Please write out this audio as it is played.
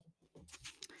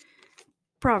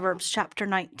Proverbs chapter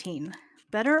 19.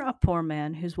 Better a poor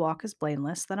man whose walk is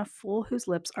blameless than a fool whose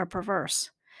lips are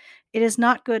perverse. It is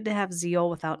not good to have zeal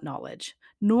without knowledge,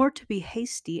 nor to be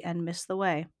hasty and miss the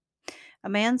way. A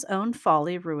man's own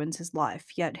folly ruins his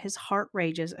life, yet his heart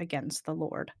rages against the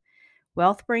Lord.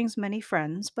 Wealth brings many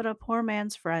friends, but a poor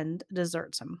man's friend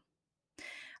deserts him.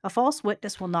 A false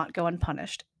witness will not go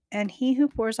unpunished, and he who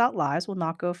pours out lies will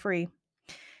not go free.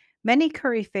 Many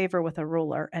curry favor with a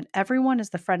ruler, and everyone is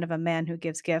the friend of a man who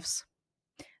gives gifts.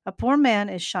 A poor man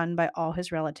is shunned by all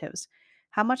his relatives.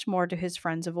 How much more do his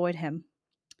friends avoid him?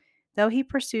 Though he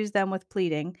pursues them with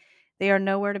pleading, they are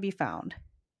nowhere to be found.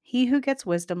 He who gets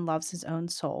wisdom loves his own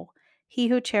soul. He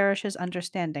who cherishes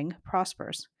understanding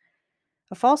prospers.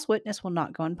 A false witness will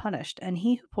not go unpunished, and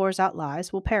he who pours out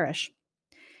lies will perish.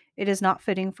 It is not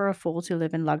fitting for a fool to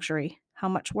live in luxury. How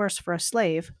much worse for a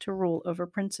slave to rule over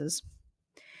princes?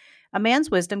 A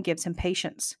man's wisdom gives him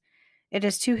patience. It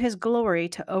is to his glory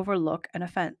to overlook an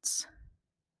offense.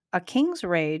 A king's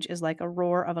rage is like a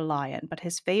roar of a lion, but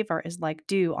his favor is like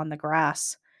dew on the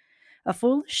grass. A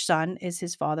foolish son is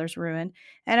his father's ruin,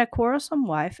 and a quarrelsome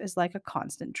wife is like a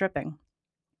constant dripping.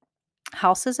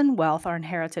 Houses and wealth are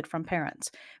inherited from parents,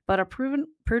 but a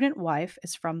prudent wife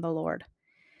is from the Lord.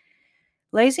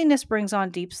 Laziness brings on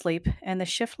deep sleep, and the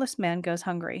shiftless man goes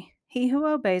hungry. He who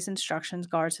obeys instructions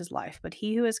guards his life, but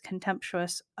he who is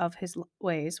contemptuous of his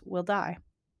ways will die.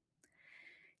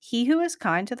 He who is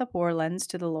kind to the poor lends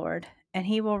to the Lord, and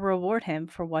he will reward him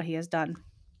for what he has done.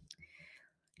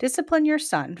 Discipline your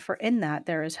son, for in that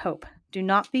there is hope. Do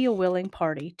not be a willing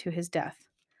party to his death.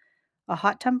 A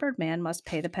hot-tempered man must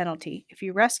pay the penalty. If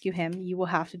you rescue him, you will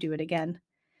have to do it again.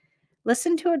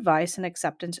 Listen to advice and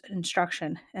accept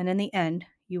instruction, and in the end,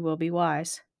 you will be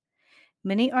wise.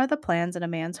 Many are the plans in a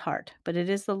man's heart, but it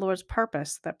is the Lord's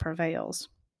purpose that prevails.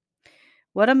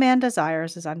 What a man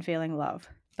desires is unfailing love.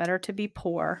 Better to be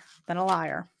poor than a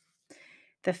liar.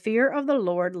 The fear of the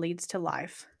Lord leads to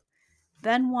life.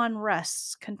 Then one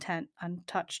rests content,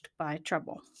 untouched by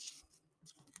trouble.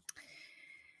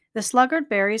 The sluggard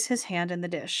buries his hand in the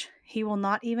dish. He will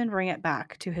not even bring it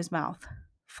back to his mouth.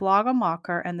 Flog a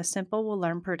mocker, and the simple will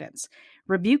learn prudence.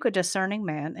 Rebuke a discerning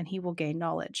man, and he will gain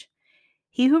knowledge.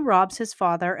 He who robs his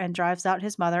father and drives out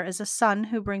his mother is a son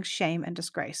who brings shame and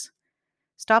disgrace.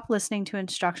 Stop listening to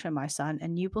instruction, my son,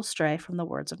 and you will stray from the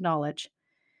words of knowledge.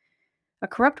 A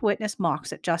corrupt witness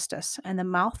mocks at justice, and the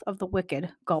mouth of the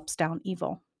wicked gulps down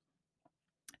evil.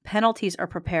 Penalties are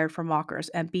prepared for mockers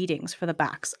and beatings for the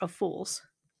backs of fools.